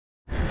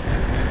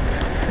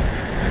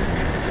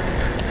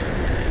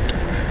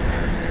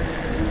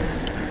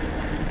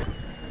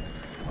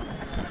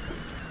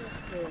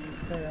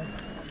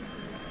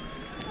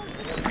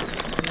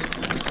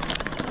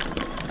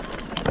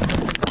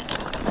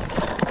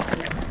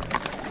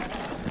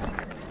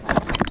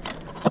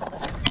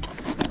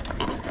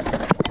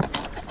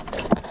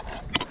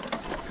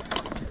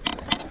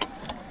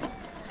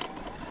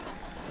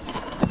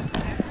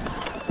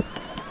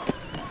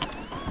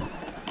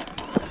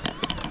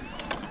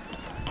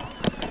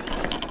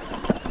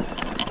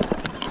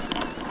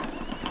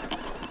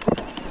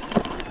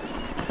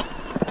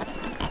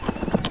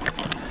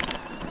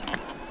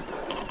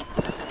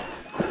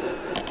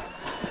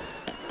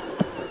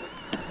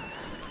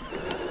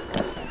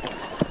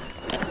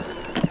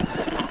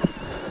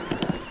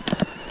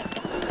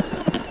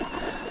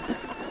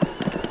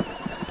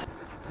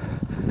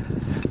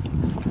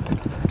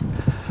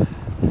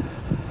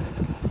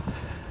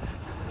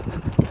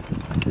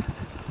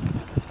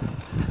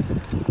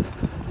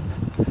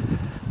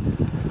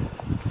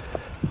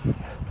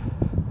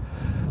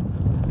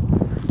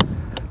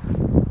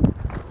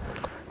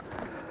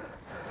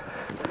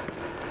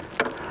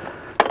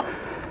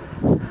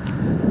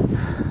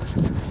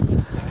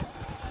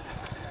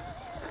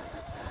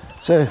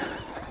So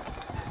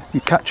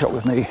you catch up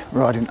with me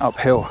riding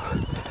uphill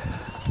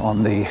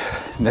on the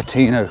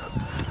Netuno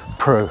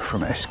Pro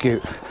from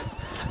Eskute,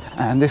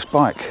 and this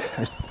bike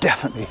has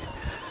definitely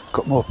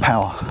got more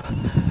power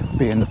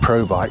being the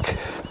Pro bike,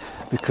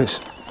 because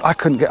I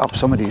couldn't get up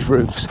some of these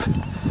routes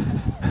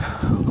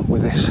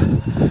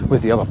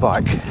with the other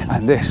bike,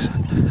 and this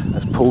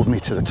has pulled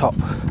me to the top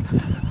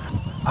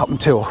up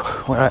until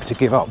when I had to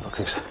give up,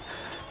 because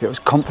it was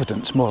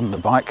confidence more than the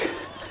bike,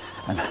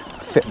 and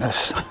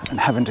fitness and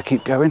having to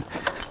keep going,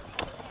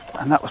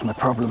 and that was my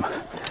problem,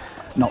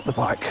 not the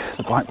bike.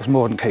 The bike was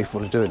more than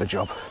capable of doing the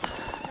job.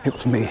 It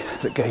was me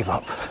that gave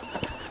up.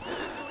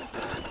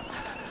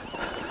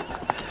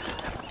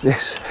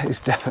 This is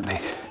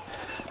definitely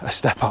a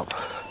step up.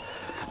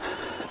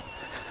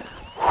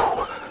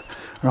 Whew.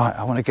 Right,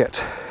 I want to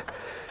get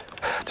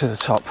to the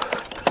top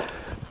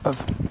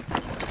of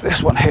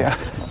this one here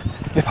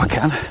if I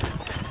can,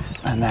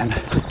 and then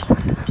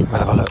we'll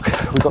have a look.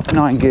 We've got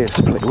 9 gears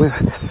to play with,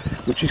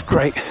 which is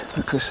great,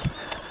 because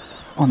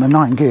on the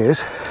 9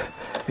 gears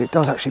it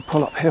does actually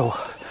pull uphill,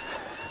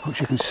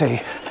 which you can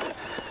see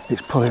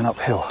it's pulling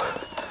uphill.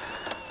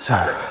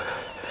 So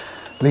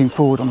lean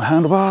forward on the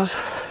handlebars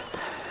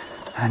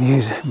and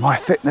use my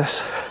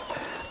fitness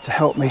to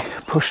help me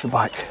push the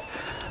bike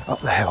up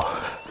the hill.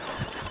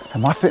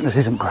 And my fitness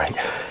isn't great,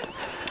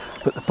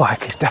 but the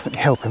bike is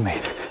definitely helping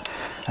me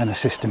and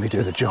assisting me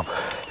do the job.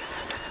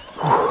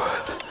 Whew.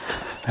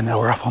 And now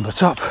we're up on the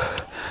top,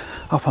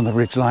 up on the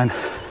ridge line,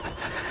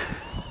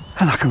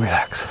 and I can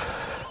relax.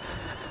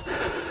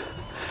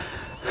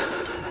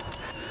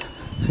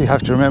 So you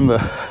have to remember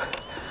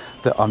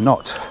that I'm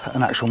not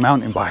an actual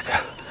mountain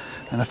biker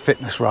and a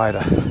fitness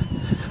rider,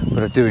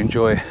 but I do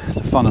enjoy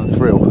the fun and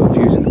thrill of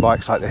using the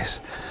bikes like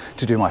this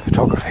to do my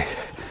photography,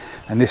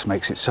 and this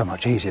makes it so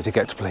much easier to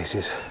get to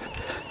places.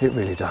 It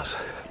really does.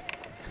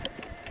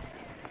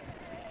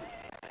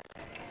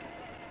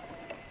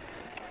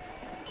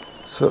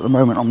 So at the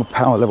moment I'm a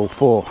power level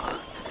 4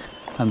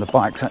 and the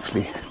bike's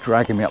actually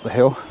dragging me up the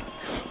hill.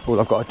 All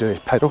I've got to do is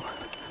pedal.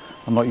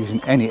 I'm not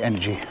using any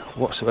energy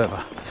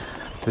whatsoever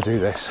to do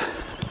this.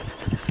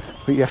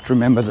 But you have to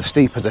remember, the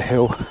steeper the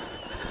hill,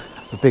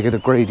 the bigger the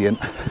gradient,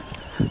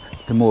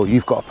 the more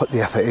you've got to put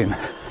the effort in.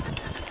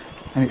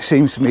 And it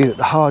seems to me that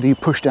the harder you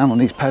push down on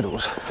these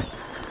pedals,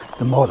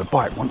 the more the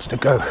bike wants to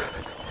go.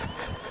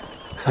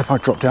 So if I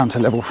drop down to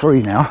level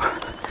 3 now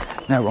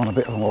we're on a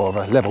bit more of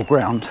a level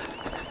ground,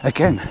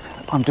 again,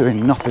 I'm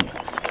doing nothing.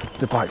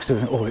 The bike's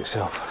doing it all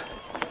itself.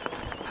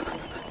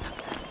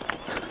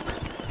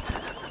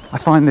 I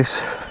find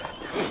this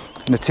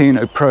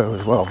Netuno Pro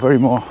as well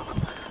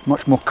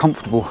much more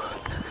comfortable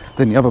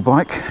than the other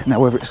bike. Now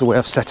whether it's the way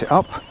I've set it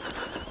up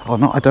or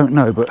not, I don't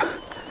know, but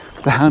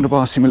the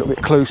handlebars seem a little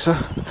bit closer.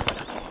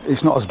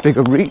 It's not as big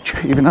a reach,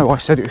 even though I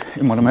said it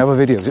in one of my other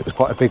videos, it was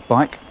quite a big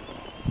bike.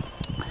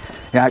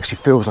 It actually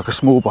feels like a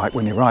small bike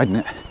when you're riding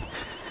it,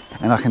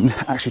 and I can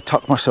actually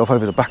tuck myself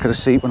over the back of the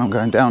seat when I'm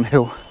going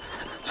downhill.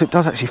 So it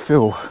does actually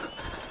feel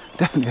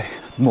definitely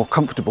more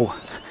comfortable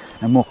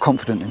and more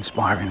confident,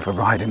 inspiring for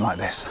riding like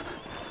this.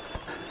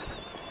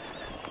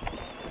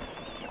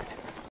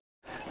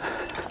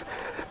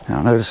 Now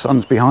I know the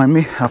sun's behind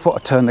me. I thought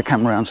I'd turn the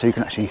camera around so you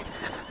can actually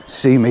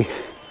see me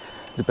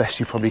the best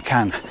you probably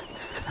can.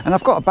 And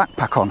I've got a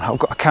backpack on. I've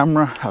got a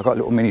camera, I've got a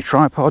little mini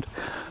tripod,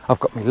 I've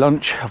got my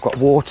lunch, I've got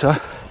water.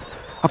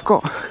 I've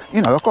got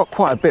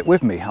quite a bit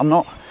with me. I'm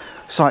not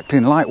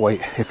cycling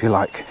lightweight, if you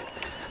like.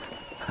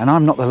 And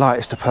I'm not the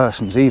lightest of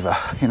persons either.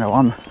 You know,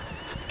 I'm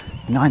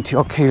 90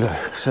 odd kilo.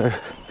 So,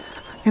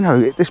 you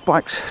know, this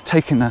bike's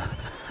taking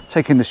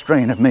the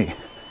strain of me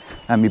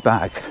and my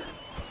bag.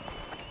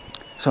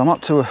 So I'm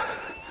up to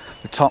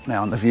the top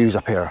now, and the views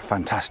up here are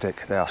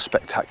fantastic. They are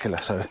spectacular.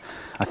 So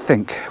I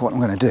think what I'm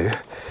going to do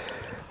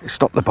is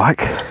stop the bike,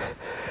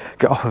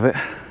 get off of it,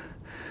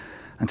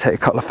 and take a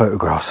couple of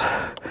photographs,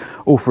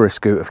 all for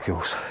Eskute, of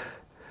course.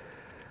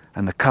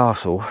 And the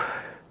castle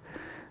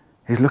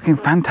is looking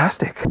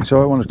fantastic.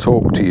 So I want to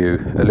talk to you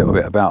a little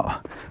bit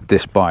about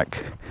this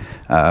bike.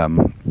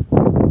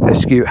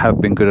 Eskute have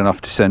been good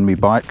enough to send me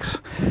bikes.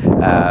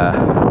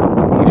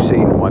 You've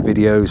seen in my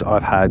videos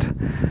I've had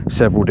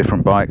several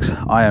different bikes.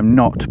 I am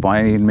not by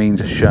any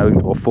means,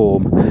 shape or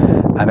form,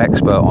 an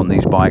expert on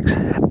these bikes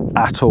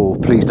at all.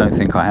 Please don't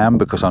think I am,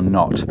 because I'm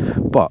not.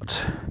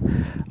 But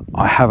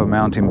I have a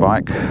mountain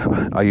bike.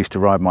 I used to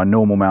ride my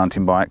normal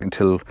mountain bike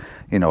until,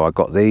 you know, I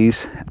got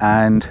these,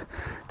 and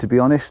to be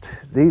honest,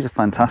 these are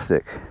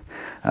fantastic.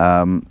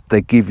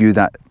 They give you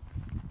that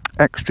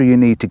extra you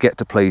need to get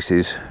to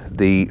places.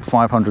 The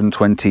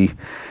 520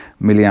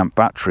 milliamp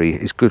battery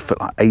is good for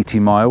like 80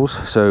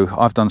 miles. So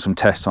I've done some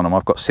tests on them.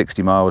 I've got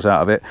 60 miles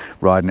out of it,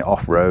 riding it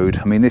off-road.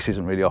 I mean, this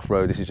isn't really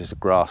off-road, this is just a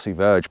grassy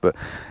verge, but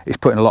it's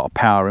putting a lot of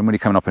power in when you're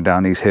coming up and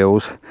down these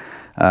hills.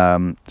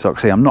 So like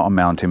I say, I'm not a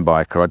mountain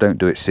biker, I don't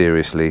do it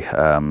seriously,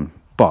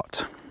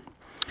 but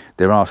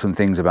there are some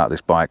things about this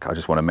bike I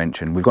just want to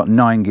mention. We've got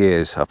 9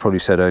 gears. I probably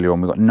said earlier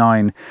on, we've got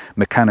 9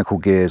 mechanical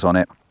gears on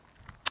it.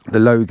 The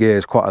low gear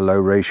is quite a low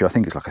ratio. I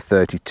think it's like a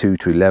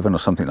 32:11 or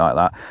something like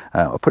that.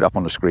 I'll put it up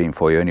on the screen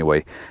for you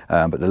anyway.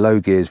 But the low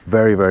gear is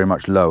very, very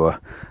much lower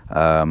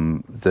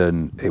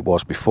than it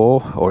was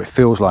before, or it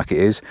feels like it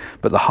is.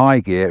 But the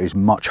high gear is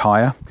much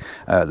higher.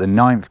 The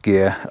 9th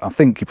gear, I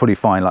think you probably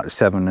find like the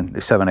 7,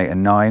 8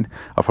 and 9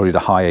 are probably the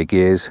higher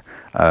gears,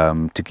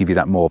 to give you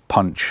that more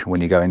punch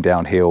when you're going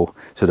downhill,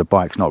 so the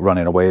bike's not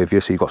running away with you,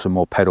 so you've got some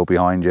more pedal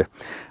behind you.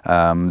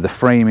 The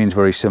framing is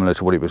very similar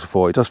to what it was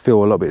before. It does feel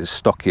a little bit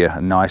stockier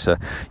and nicer.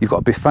 You've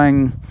got a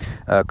Bafang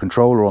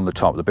controller on the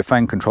top. The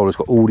Bafang controller's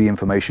got all the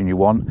information you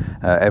want.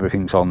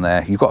 Everything's on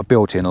there. You've got a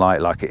built-in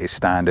light like it is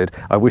standard.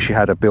 I wish you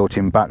had a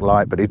built-in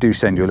backlight, but they do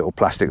send you a little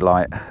plastic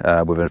light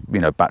with a,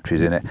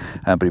 batteries in it.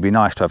 But it'd be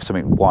nice to have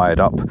something wired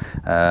up.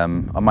 I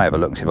may have a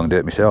look and see if I can do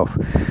it myself.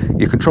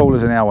 Your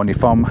controllers are now on your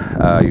thumb.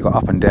 You've got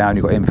up and down.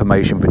 You've got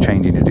information for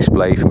changing your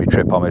display from your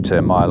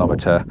tripometer,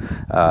 mileometer,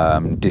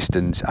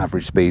 distance,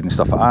 average speed and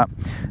stuff like that.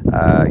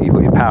 You've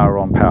got your power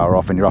on, power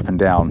off, and you're up and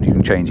down. You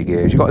can change your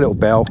gears. You've got a little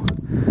bell,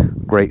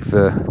 great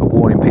for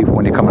warning people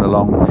when you're coming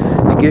along.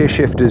 The gear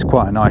shifter is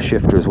quite a nice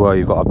shifter as well.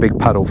 You've got a big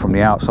paddle from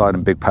the outside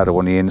and big paddle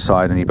on the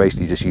inside, and you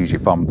basically just use your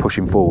thumb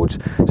pushing forwards.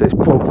 So it's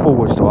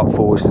forwards to up,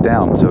 forwards to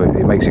down, so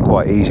it makes it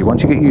quite easy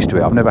once you get used to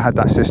it. I've never had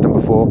that system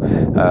before.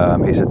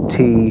 It's an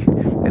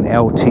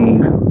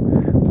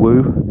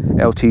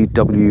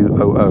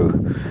LTWOO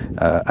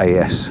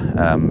AS,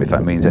 if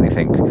that means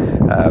anything.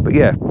 But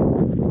yeah,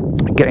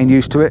 getting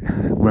used to it,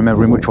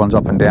 remembering which one's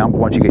up and down, but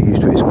once you get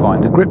used to it, it's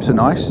fine. The grips are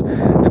nice.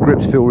 The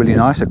grips feel really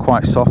nice. They're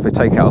quite soft. They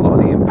take out a lot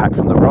of the impact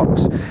from the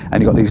rocks,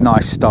 and you've got these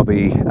nice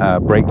stubby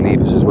brake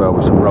levers as well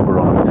with some rubber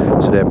on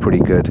them, so they're pretty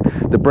good.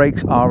 The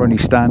brakes are only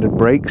standard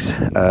brakes.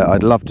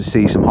 I'd love to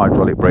see some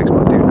hydraulic brakes,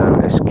 but I do know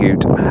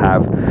Eskute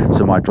have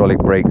some hydraulic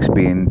brakes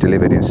being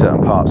delivered in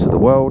certain parts of the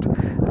world,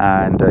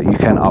 and you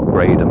can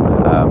upgrade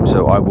them.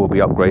 So I will be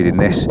upgrading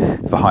this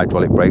for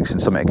hydraulic brakes,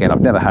 and something, again,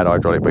 I've never had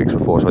hydraulic brakes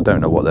before, so I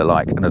don't know what they're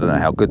like, and I don't know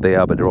how good they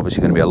are, but they're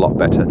obviously going to be a lot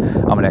better.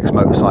 I'm an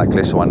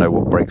ex-motorcyclist, so I know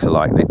what brakes are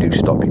like. They do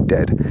stop you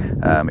dead.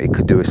 It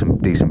could do with some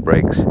decent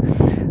brakes.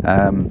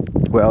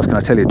 What else can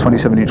I tell you?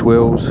 27-inch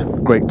wheels,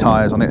 great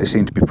tyres on it. They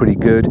seem to be pretty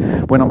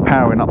good. When I'm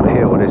powering up the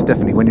hill, there's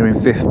definitely, when you're in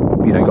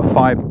 5th, you've got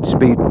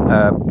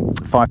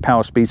 5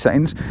 power speed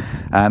settings,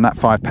 and that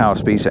 5 power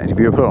speed settings, if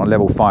you put it on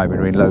level 5 and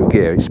you're in low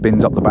gear, it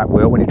spins up the back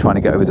wheel when you're trying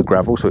to get over the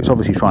gravel, so it's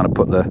obviously trying to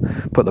put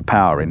the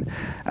power in.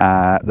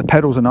 The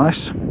pedals are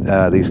nice.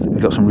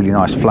 You've got some really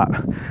nice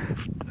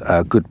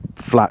good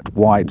flat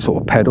wide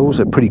sort of pedals.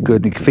 They're pretty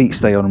good. Your feet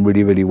stay on them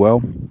really, really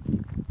well.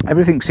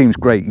 Everything seems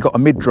great. You've got a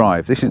mid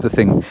drive. This is the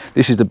thing.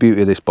 This is the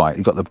beauty of this bike.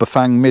 You've got the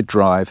Bafang mid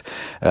drive,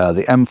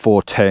 the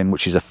M410,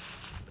 which is a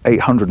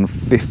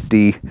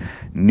 850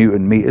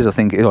 Newton meters, I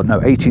think, or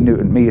no, 80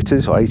 Newton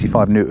meters or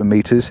 85 Newton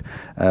meters,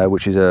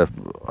 which is a,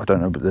 I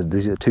don't know, but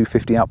is it a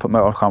 250 output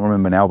motor? I can't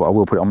remember now, but I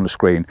will put it on the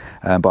screen.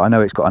 But I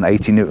know it's got an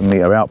 80 Newton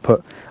meter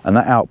output, and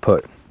that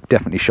output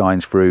definitely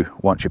shines through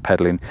once you're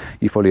pedaling.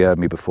 You've probably heard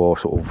me before,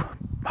 sort of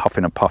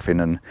huffing and puffing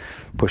and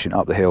pushing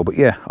up the hill, but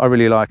yeah, I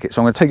really like it.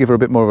 So I'm going to take you for a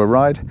bit more of a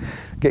ride,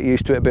 get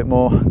used to it a bit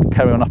more,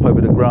 carry on up over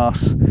the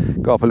grass,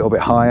 go up a little bit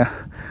higher.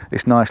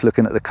 It's nice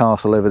looking at the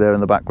castle over there in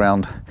the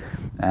background,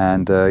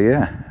 and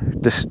yeah,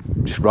 just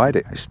ride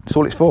it. That's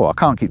all it's for. I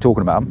can't keep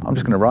talking about them. I'm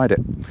just going to ride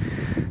it.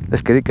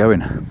 Let's get it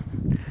going.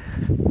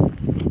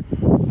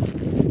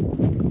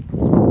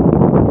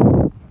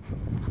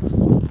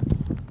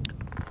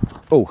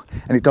 Oh,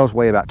 and it does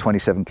weigh about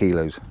 27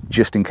 kilos,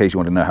 just in case you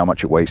want to know how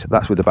much it weighs.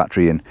 That's with the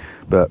battery in,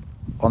 but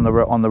on the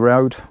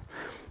road,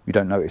 you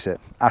don't notice it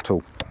at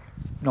all.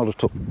 Not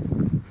at all.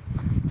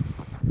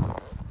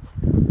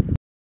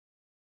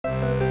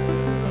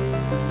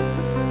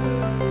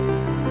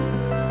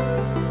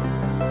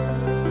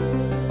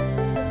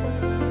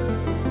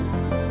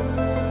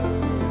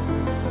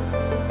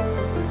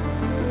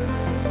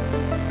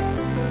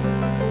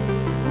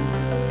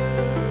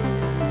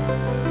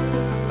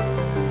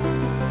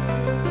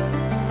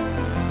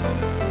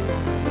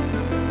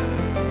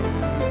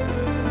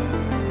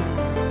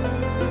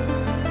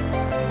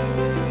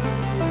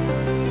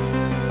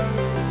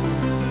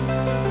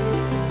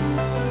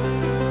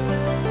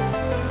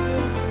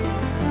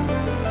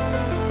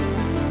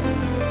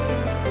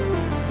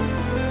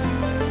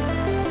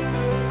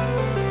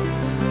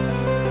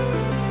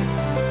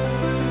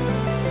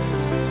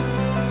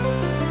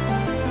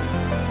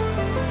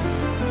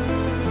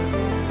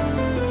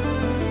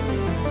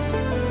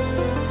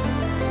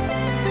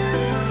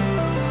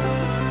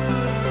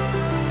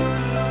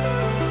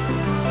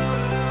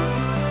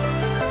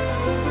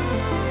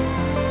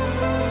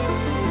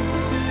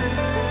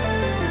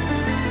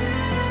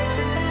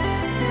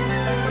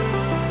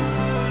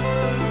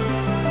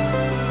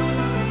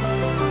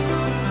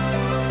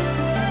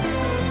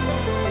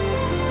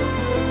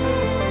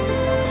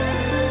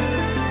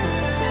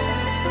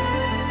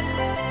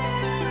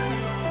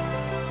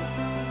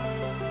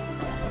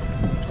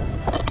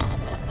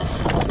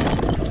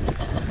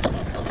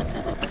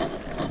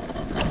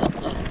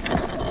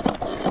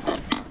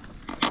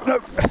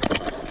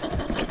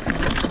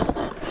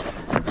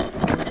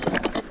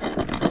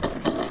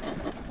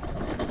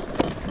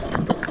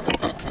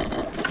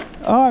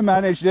 I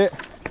managed it.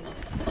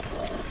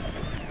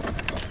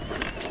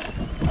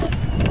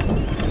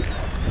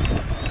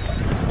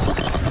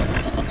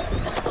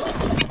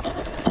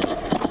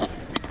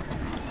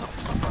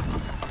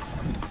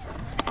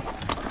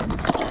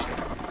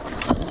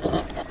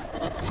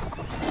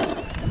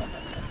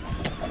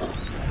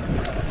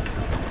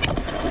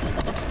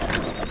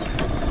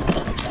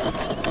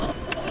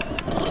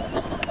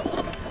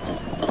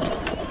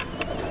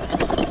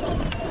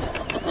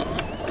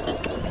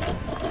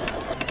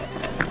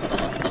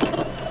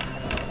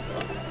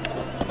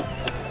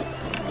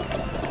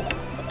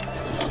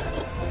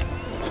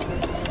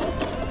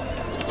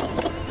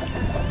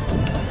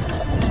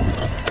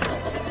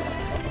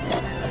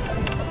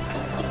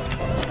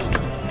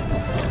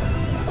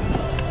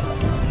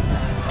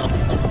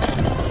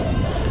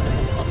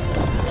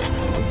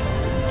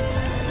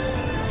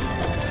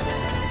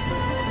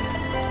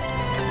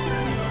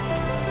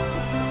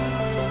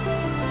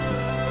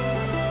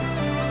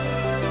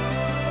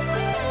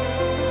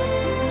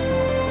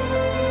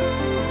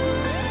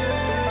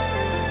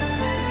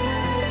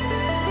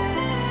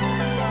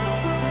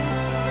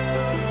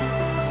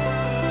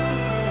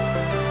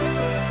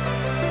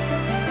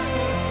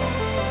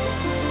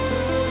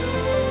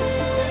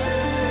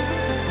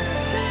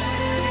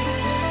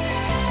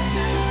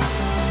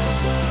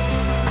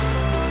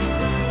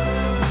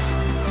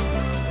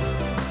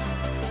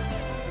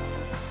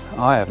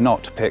 I have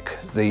not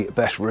picked the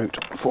best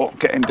route for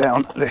getting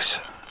down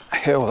this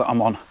hill that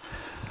I'm on.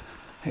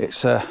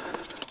 It's well,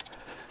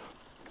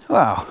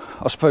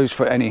 I suppose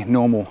for any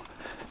normal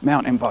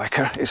mountain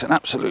biker it's an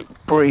absolute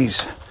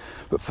breeze,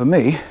 but for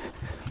me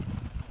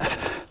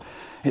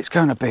it's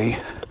going to be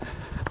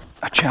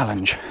a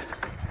challenge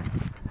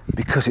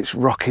because it's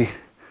rocky.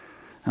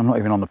 I'm not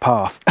even on the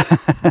path.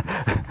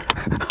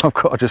 I've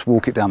got to just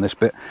walk it down this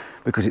bit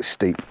because it's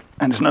steep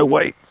and there's no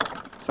way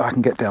I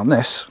can get down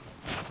this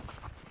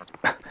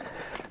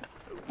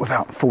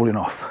without falling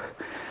off.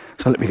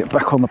 So let me get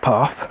back on the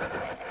path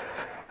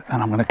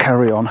and I'm going to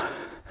carry on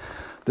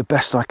the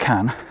best I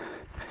can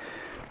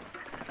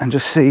and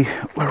just see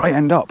where I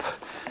end up.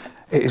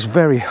 It is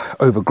very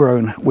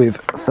overgrown with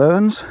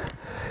ferns,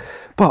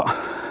 but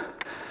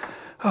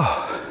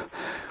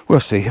we'll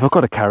see. If I've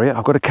got to carry it,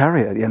 I've got to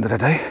carry it at the end of the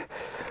day.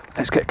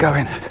 Let's get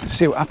going,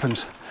 see what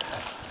happens.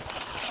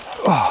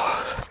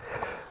 Oh,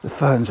 the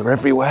ferns are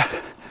everywhere,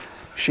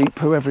 sheep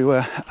poo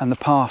everywhere, and the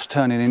path's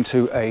turning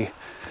into a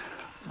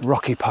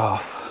rocky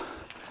path,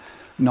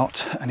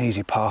 not an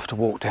easy path to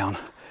walk down.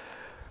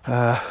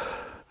 I've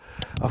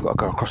got to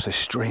go across this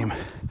stream.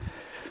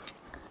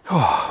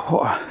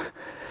 Oh,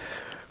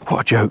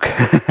 what a joke.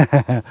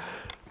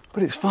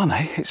 But it's fun,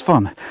 eh? It's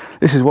fun.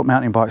 This is what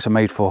mountain bikes are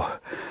made for.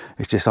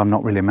 It's just I'm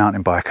not really a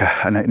mountain biker,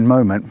 and at the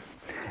moment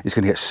it's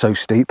going to get so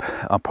steep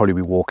I'll probably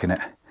be walking it.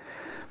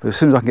 But as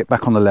soon as I can get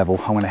back on the level,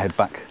 I'm going to head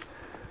back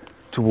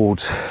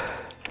towards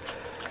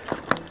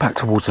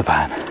the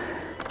van.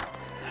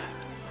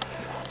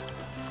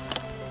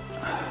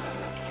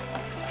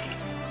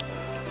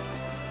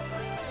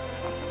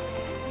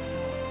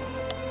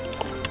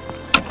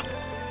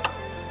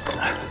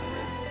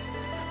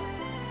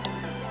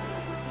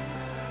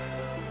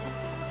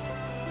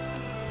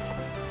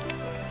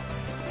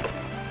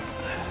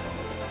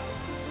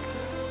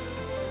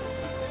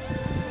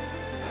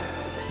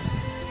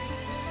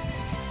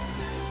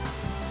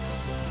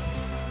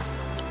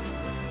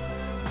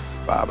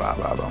 Ba, ba,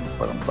 ba, bum,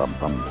 bum, bum,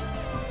 bum.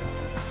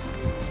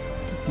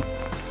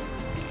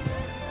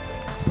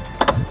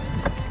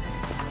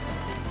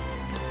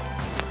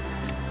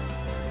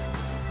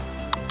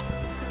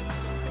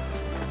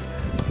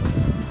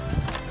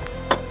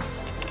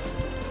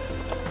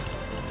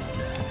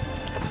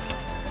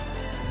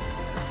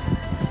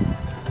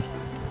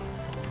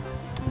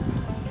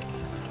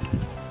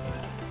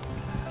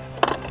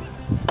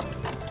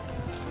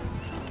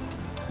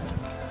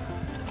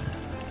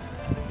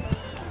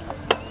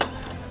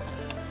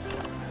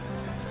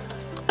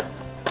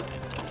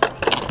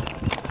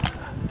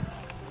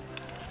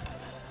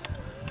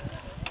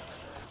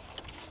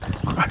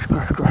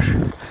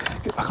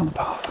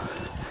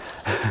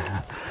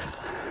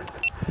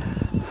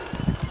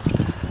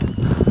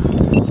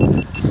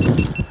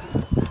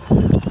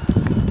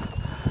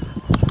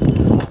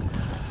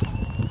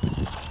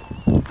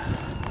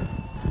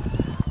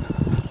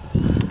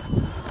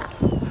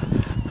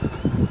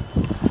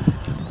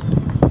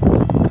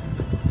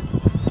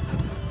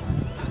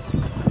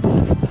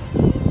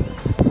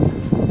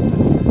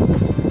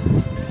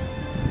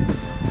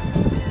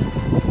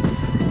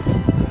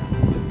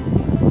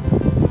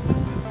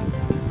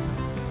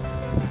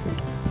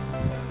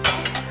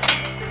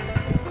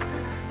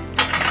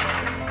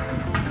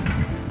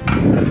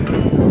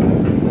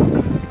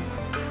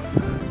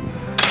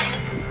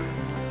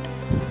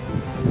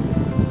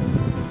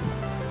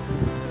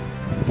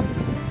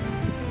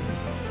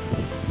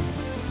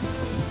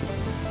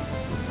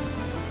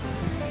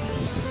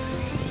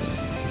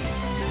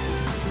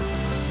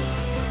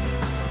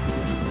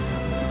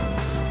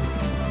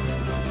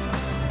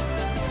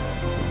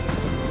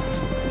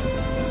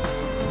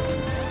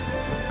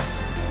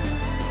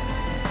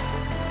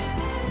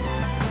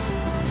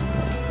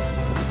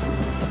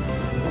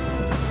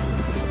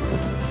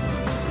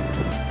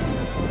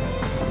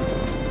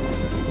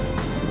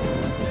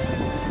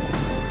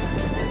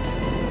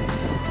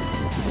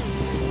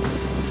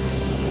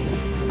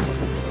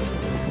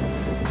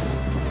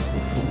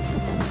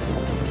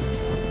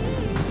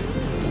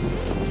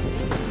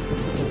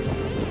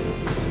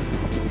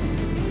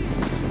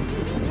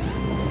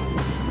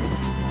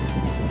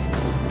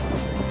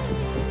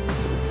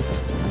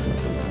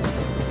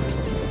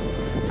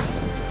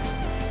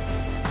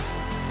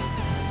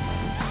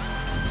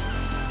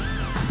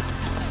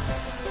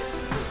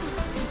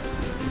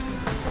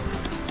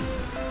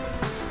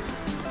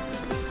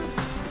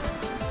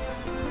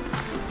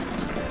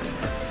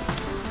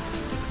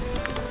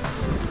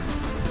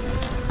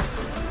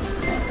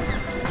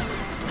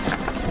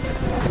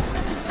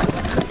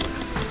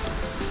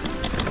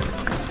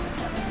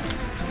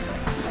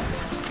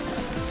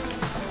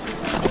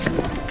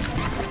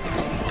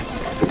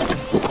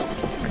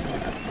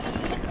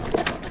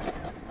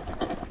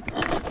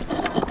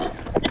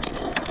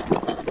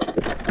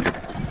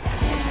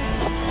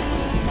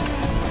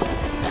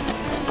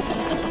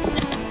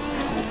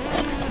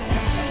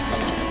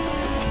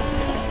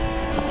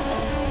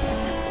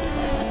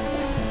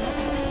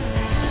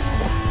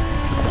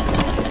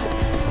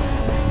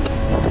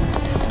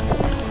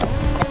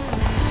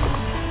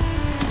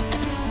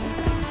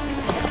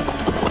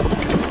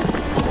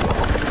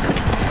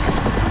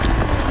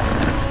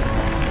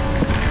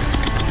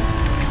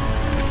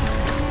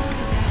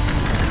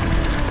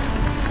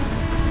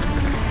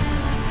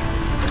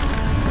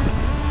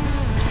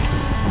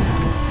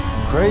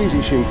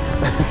 Crazy sheep.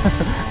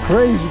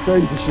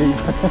 Crazy sheep.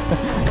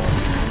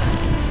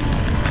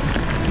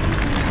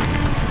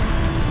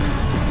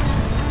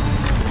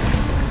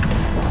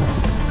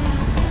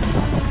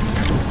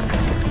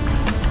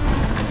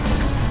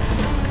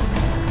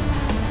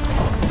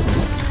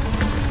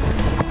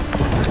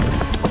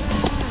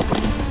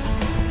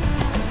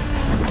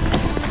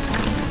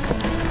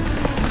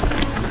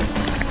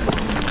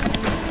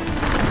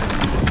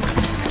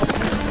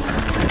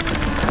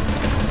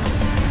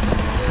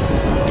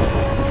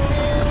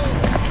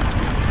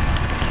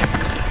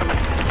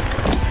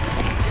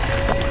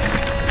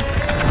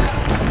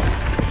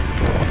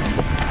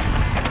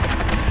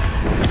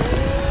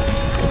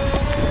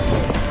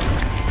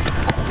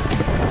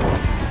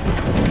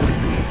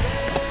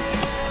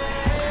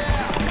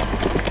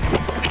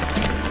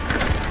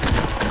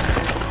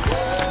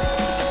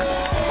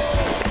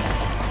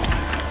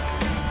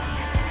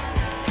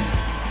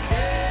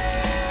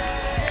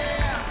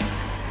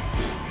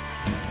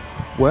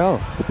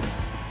 Well,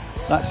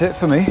 that's it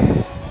for me.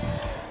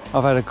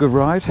 I've had a good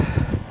ride.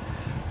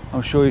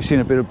 I'm sure you've seen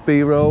a bit of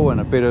B-roll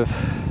and a bit of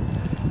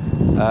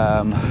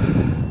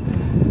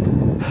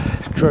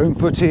drone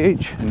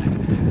footage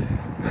and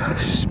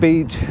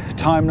speed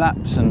time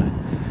lapse and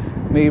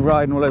me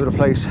riding all over the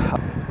place.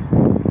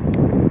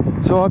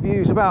 So I've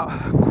used about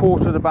a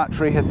quarter of the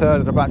battery, a third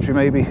of the battery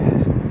maybe,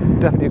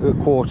 definitely a good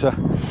quarter.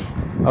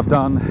 I've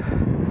done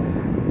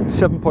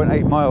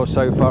 7.8 miles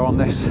so far on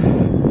this,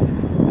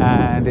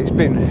 and it's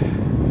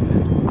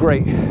been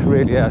great,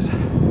 really has.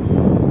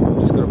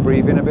 Just got to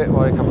breathe in a bit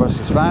while I come across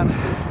this van.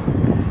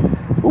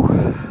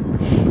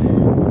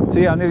 Ooh. So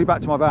yeah, I'm nearly back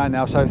to my van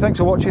now, so thanks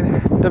for watching.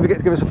 Don't forget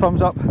to give us a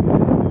thumbs up,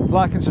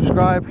 like and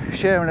subscribe,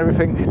 share and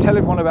everything. Tell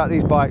everyone about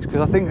these bikes,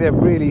 because I think they're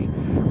really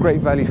great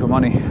value for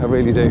money, I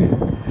really do.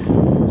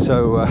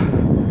 So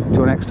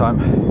till next time,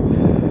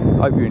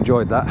 I hope you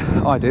enjoyed that.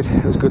 I did,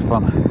 it was good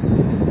fun.